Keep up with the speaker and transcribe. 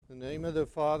In the name of the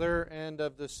Father, and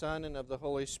of the Son, and of the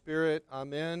Holy Spirit.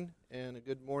 Amen. And a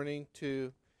good morning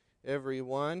to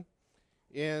everyone.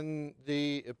 In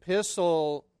the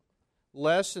epistle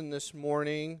lesson this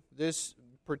morning, this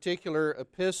particular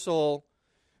epistle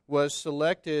was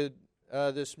selected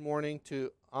this morning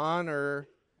to honor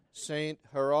Saint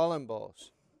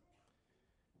Haralambos.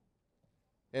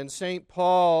 And Saint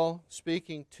Paul,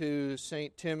 speaking to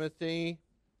Saint Timothy,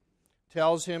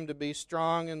 tells him to be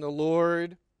strong in the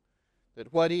Lord,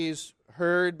 that what he's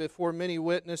heard before many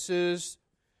witnesses,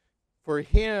 for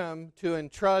him to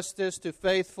entrust this to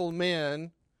faithful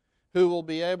men who will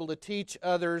be able to teach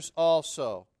others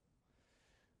also.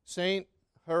 Saint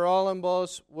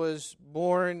Haralambos was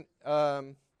born, I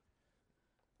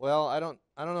don't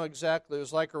know exactly, it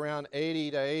was like around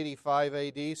 80 to 85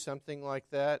 AD, something like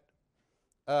that.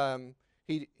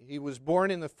 He was born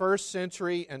in the 1st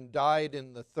century and died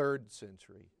in the 3rd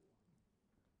century.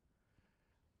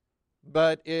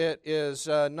 But it is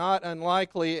not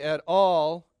unlikely at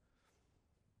all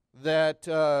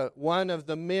that one of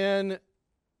the men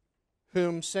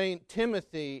whom Saint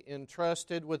Timothy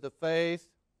entrusted with the faith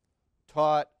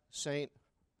taught Saint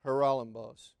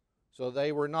Haralambos. So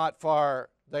they were not far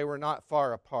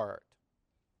apart.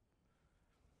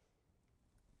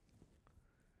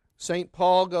 St.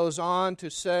 Paul goes on to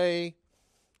say,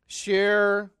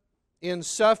 share in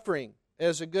suffering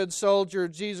as a good soldier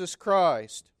of Jesus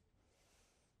Christ.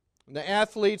 The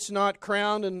athlete's not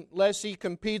crowned unless he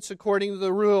competes according to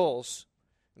the rules.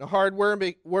 And a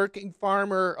hard-working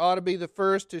farmer ought to be the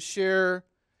first to share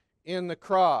in the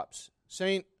crops.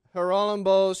 St.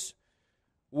 Haralambos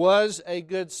was a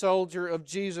good soldier of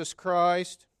Jesus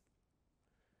Christ.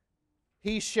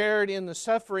 He shared in the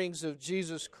sufferings of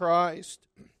Jesus Christ.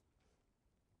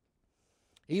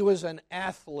 He was an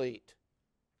athlete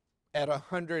at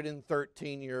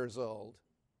 113 years old.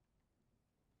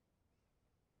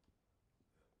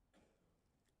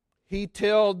 He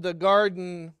tilled the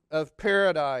garden of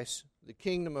paradise, the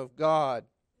kingdom of God.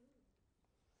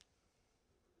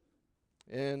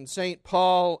 And St.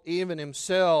 Paul, even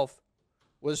himself,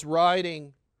 was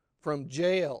writing from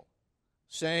jail,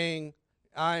 saying,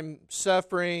 I'm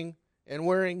suffering and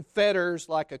wearing fetters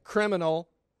like a criminal,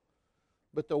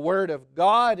 but the word of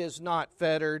God is not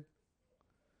fettered.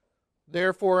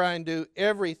 Therefore I do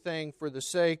everything for the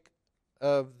sake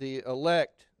of the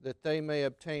elect, that they may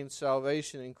obtain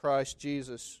salvation in Christ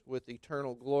Jesus with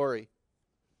eternal glory.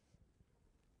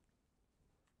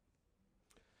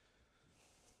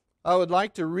 I would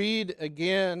like to read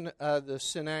again the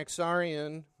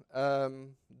Synaxarion,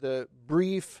 the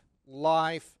brief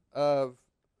life of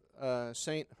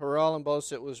Saint Haralambos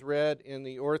that was read in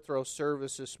the Orthros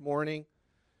service this morning.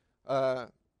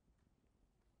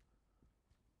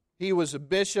 He was a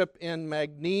bishop in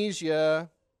Magnesia.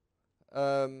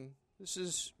 This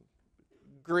is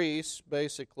Greece,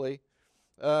 basically.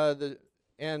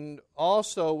 And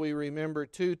also we remember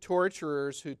 2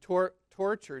 torturers who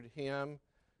tortured him,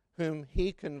 whom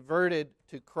he converted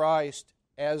to Christ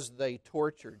as they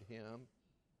tortured him.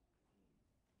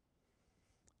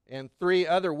 And 3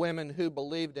 other women who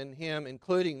believed in him,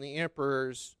 including the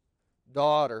emperor's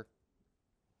daughter.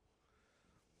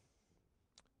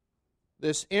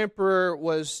 This emperor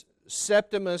was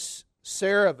Septimus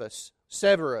Severus.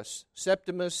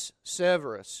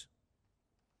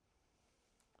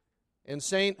 And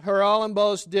Saint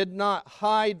Haralambos did not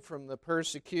hide from the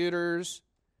persecutors.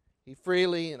 He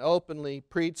freely and openly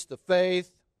preached the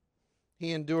faith.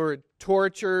 He endured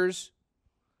tortures.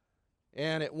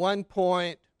 And at one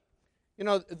point, they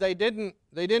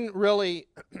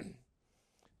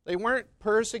weren't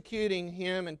persecuting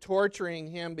him and torturing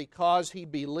him because he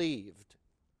believed.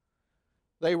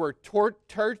 They were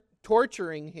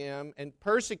torturing him and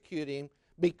persecuting him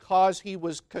because he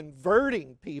was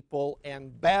converting people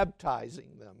and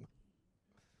baptizing them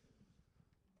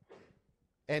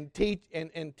and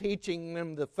teaching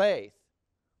them the faith.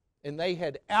 And they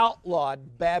had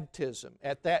outlawed baptism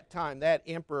at that time. That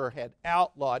emperor had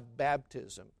outlawed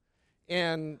baptism.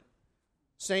 And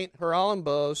Saint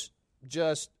Haralambos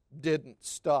just didn't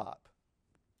stop.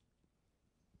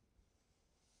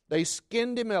 They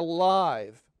skinned him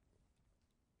alive.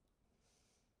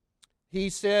 He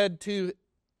said to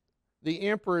the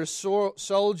emperor's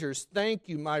soldiers, "Thank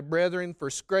you, my brethren, for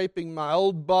scraping my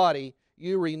old body.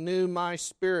 You renew my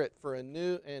spirit for a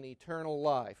new and eternal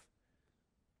life."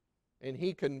 And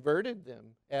he converted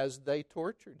them as they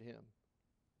tortured him.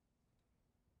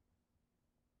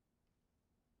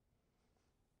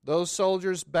 Those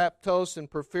soldiers, Baptos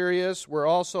and Porphyrius, were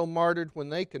also martyred when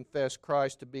they confessed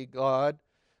Christ to be God.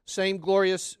 Same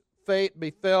glorious fate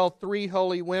befell 3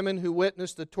 holy women who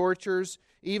witnessed the tortures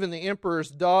Even the emperor's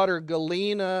daughter,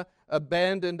 Galena,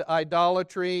 abandoned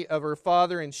idolatry of her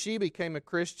father, and she became a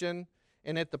Christian.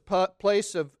 And at the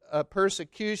place of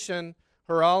persecution,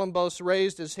 Haralambos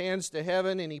raised his hands to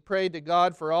heaven, and he prayed to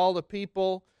God for all the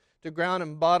people to grant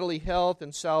him bodily health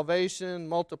and salvation,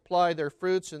 multiply their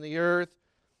fruits in the earth.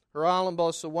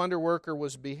 Haralambos, the wonder worker,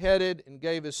 was beheaded and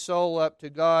gave his soul up to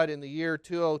God in the year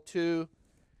 202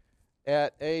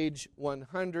 at age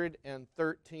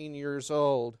 113 years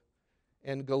old.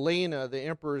 And Galena, the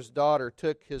emperor's daughter,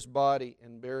 took his body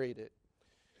and buried it.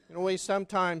 You know, we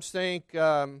sometimes think,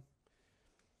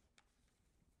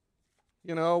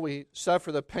 we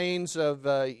suffer the pains of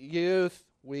youth.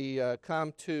 We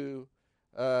come to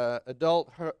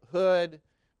adulthood.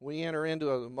 We enter into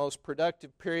the most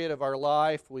productive period of our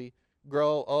life. We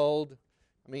grow old.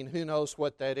 I mean, who knows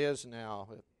what that is now?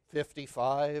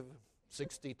 55,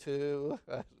 62,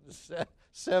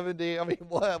 70. I mean,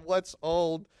 what's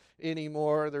old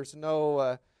anymore? There's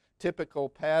no typical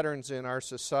patterns in our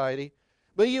society.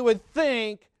 But you would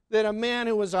think that a man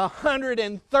who was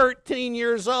 113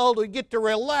 years old would get to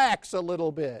relax a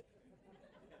little bit.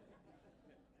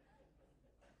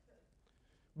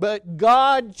 But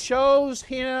God chose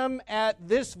him at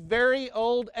this very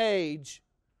old age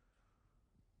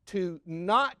to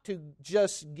not to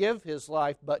just give his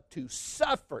life, but to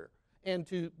suffer and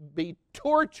to be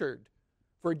tortured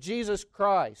for Jesus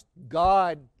Christ.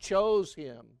 God chose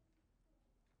him.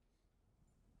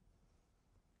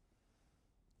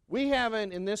 We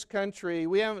haven't, in this country,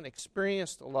 we haven't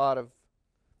experienced a lot of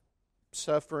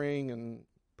suffering and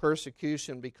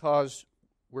persecution because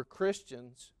we're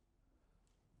Christians.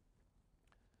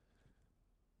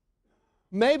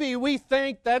 Maybe we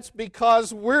think that's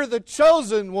because we're the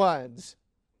chosen ones.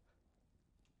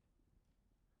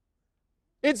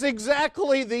 It's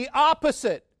exactly the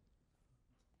opposite.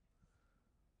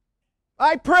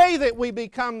 I pray that we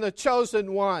become the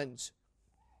chosen ones.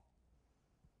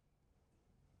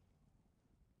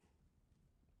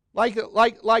 Like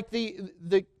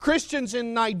the Christians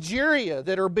in Nigeria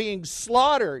that are being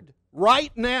slaughtered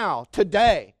right now,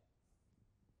 today.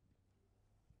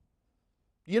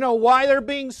 You know why they're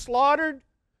being slaughtered?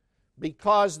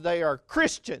 Because they are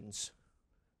Christians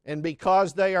and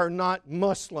because they are not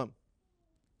Muslim.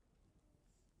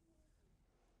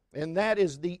 And that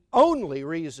is the only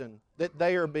reason that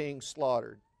they are being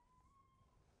slaughtered.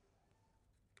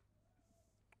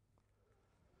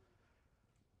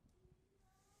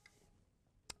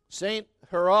 Saint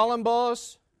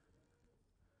Haralambos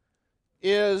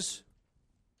is,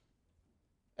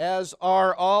 as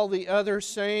are all the other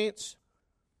saints,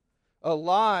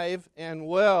 alive and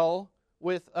well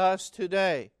with us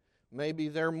today. Maybe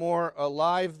they're more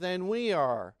alive than we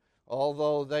are,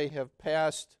 although they have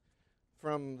passed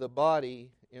from the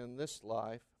body in this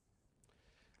life.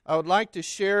 I would like to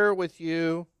share with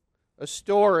you a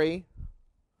story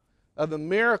of a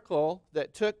miracle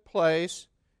that took place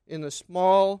in the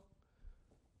small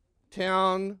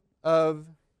town of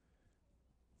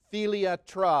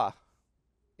Philiatra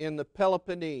in the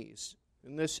Peloponnese,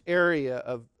 in this area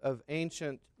of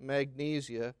ancient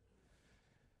Magnesia.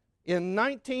 In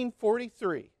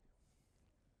 1943,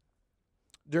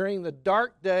 during the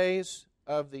dark days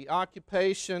of the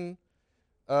occupation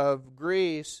of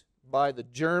Greece by the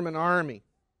German army,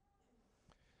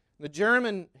 the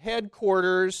German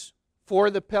headquarters for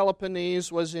the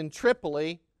Peloponnese was in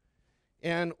Tripoli,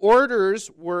 and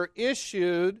orders were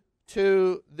issued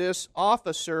to this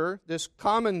officer, this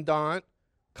commandant,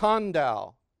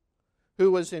 Kandau, who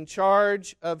was in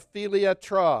charge of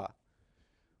Philiatra,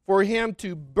 for him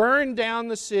to burn down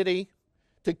the city,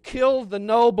 to kill the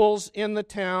nobles in the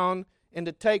town, and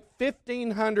to take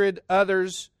 1,500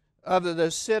 others of the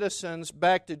citizens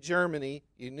back to Germany.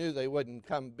 You knew they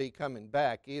wouldn't be coming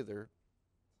back either.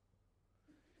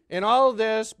 And all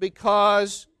this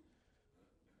because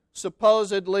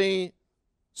supposedly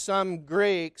some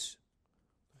Greeks,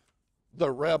 the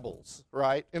rebels,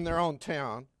 right, in their own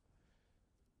town,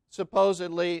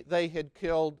 supposedly they had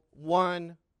killed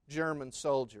one German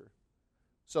soldier.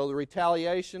 So the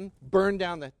retaliation, burn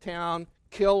down the town,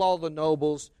 kill all the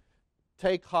nobles,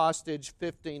 take hostage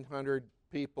 1,500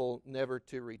 people never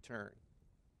to return.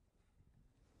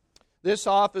 This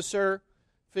officer,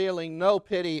 feeling no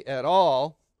pity at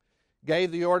all,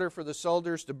 gave the order for the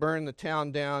soldiers to burn the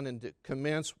town down and to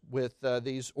commence with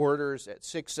these orders at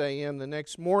 6 a.m. the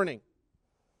next morning.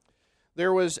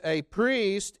 There was a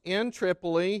priest in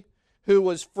Tripoli who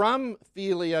was from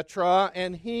Philiatra,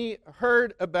 and he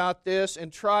heard about this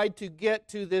and tried to get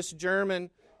to this German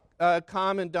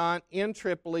commandant in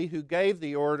Tripoli who gave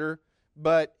the order,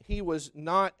 but he was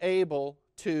not able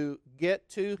to get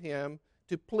to him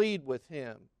to plead with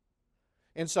him.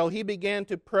 And so he began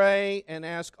to pray and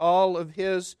ask all of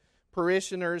his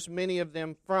parishioners, many of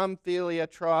them from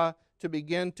Philia-Troa, to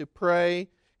begin to pray.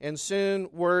 And soon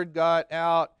word got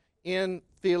out in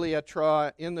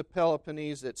Philia-Troa, in the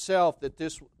Peloponnese itself, that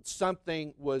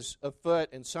something was afoot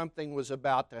and something was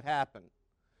about to happen.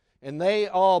 And they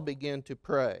all began to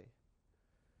pray.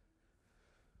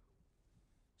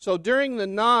 So during the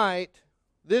night,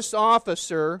 this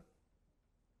officer,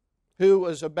 who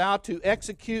was about to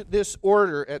execute this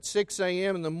order at 6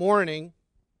 a.m. in the morning,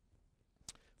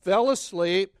 fell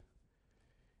asleep,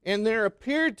 and there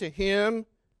appeared to him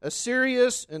a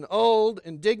serious and old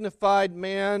and dignified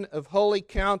man of holy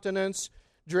countenance,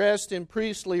 dressed in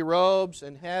priestly robes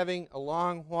and having a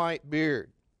long white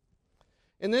beard.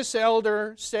 And this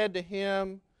elder said to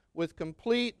him with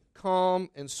complete calm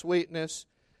and sweetness,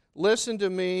 "Listen to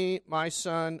me, my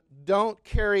son. Don't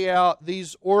carry out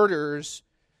these orders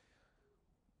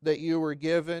that you were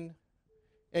given,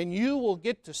 and you will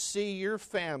get to see your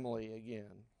family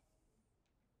again."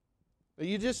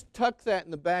 You just tuck that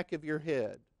in the back of your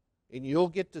head, and you'll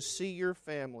get to see your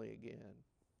family again.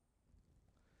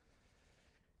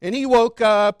 And he woke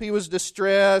up, he was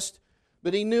distressed,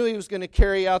 but he knew he was going to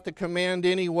carry out the command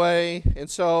anyway,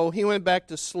 and so he went back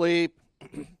to sleep,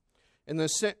 and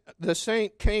the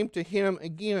saint came to him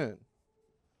again.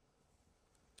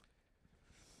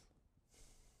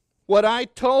 "What I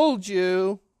told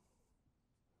you,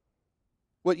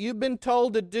 what you've been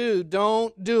told to do,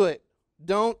 don't do it.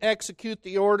 Don't execute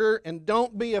the order, and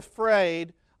don't be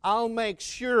afraid. I'll make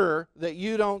sure that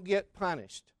you don't get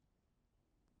punished."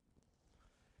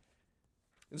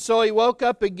 And so he woke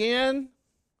up again,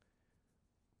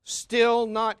 still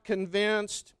not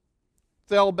convinced,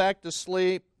 fell back to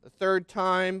sleep. The third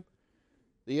time,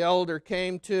 the elder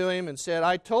came to him and said,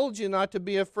 "I told you not to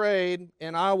be afraid,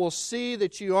 and I will see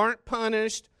that you aren't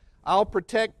punished. I'll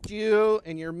protect you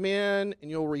and your men, and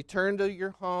you'll return to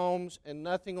your homes, and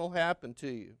nothing will happen to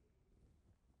you."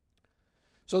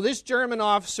 So this German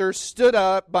officer stood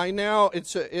up. By now,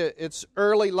 it's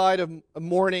early light of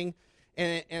morning,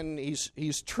 and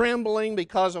he's trembling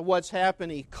because of what's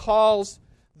happened. He calls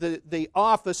the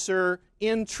officer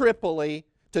in Tripoli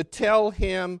to tell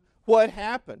him what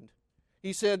happened.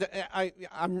 He said,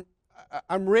 I'm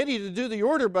ready to do the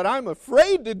order, but I'm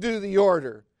afraid to do the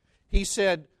order." He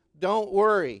said, "Don't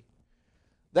worry.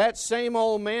 That same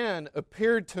old man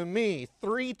appeared to me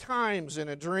 3 times in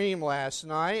a dream last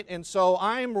night, and so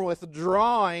I'm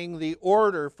withdrawing the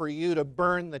order for you to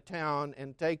burn the town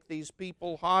and take these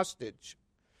people hostage."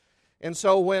 And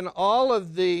so when all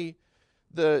of the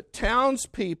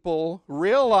townspeople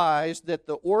realized that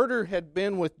the order had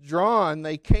been withdrawn,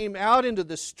 they came out into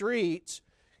the streets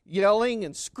yelling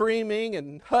and screaming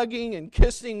and hugging and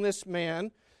kissing this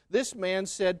man. This man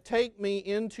said, "Take me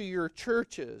into your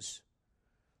churches."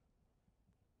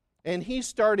 And he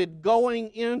started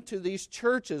going into these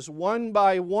churches one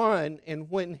by one, and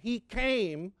when he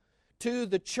came to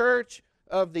the church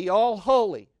of the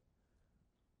All-Holy,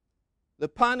 the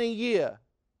Panagia,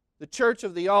 the church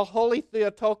of the All-Holy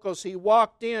Theotokos, he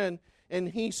walked in and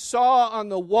he saw on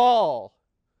the wall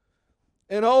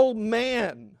an old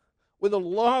man with a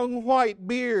long white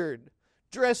beard,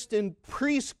 dressed in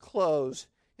priest clothes.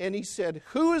 And he said,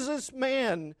 "Who is this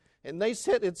man?" And they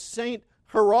said, "It's Saint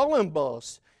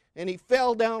Hieronymus." And he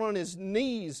fell down on his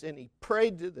knees and he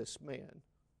prayed to this man.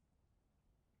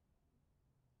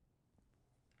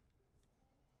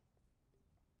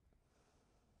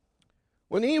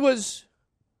 When he was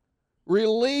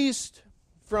released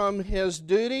from his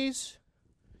duties,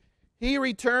 he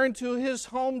returned to his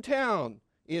hometown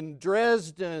in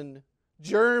Dresden,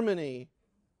 Germany,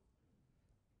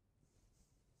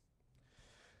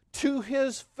 to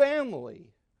his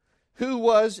family, who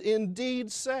was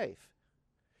indeed safe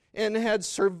and had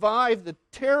survived the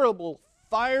terrible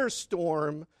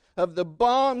firestorm of the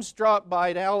bombs dropped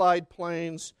by Allied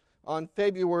planes on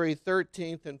February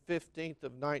 13th and 15th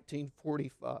of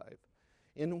 1945,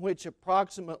 in which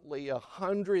approximately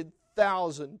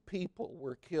 100,000 people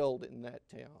were killed in that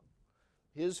town.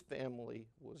 His family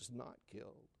was not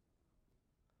killed.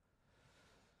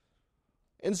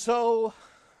 And so,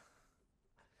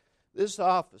 this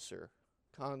officer,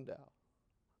 Kandau,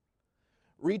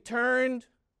 returned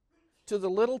to the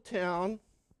little town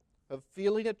of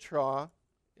Philia-Troa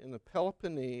in the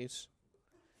Peloponnese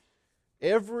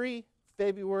every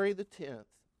February the 10th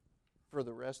for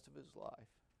the rest of his life.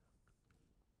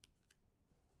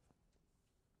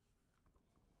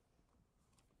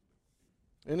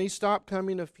 And he stopped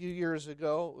coming a few years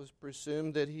ago. It was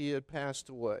presumed that he had passed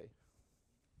away.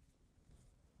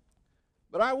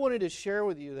 But I wanted to share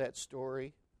with you that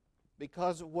story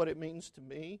because of what it means to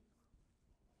me,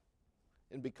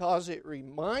 and because it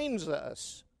reminds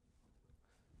us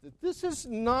that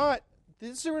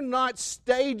these are not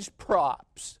stage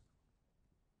props.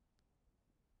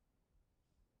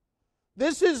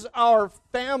 This is our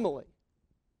family.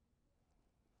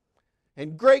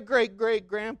 And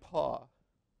great-great-great-grandpa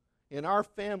in our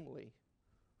family,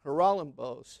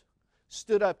 Haralambos,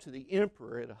 stood up to the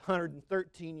emperor at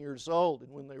 113 years old,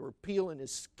 and when they were peeling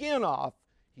his skin off,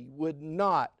 he would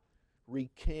not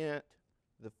recant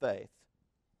the faith.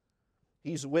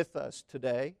 He's with us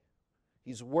today.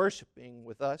 He's worshiping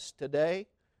with us today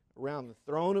around the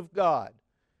throne of God.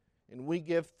 And we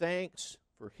give thanks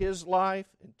for his life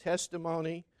and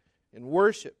testimony and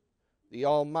worship the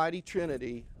Almighty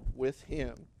Trinity with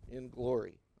him in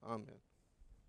glory. Amen.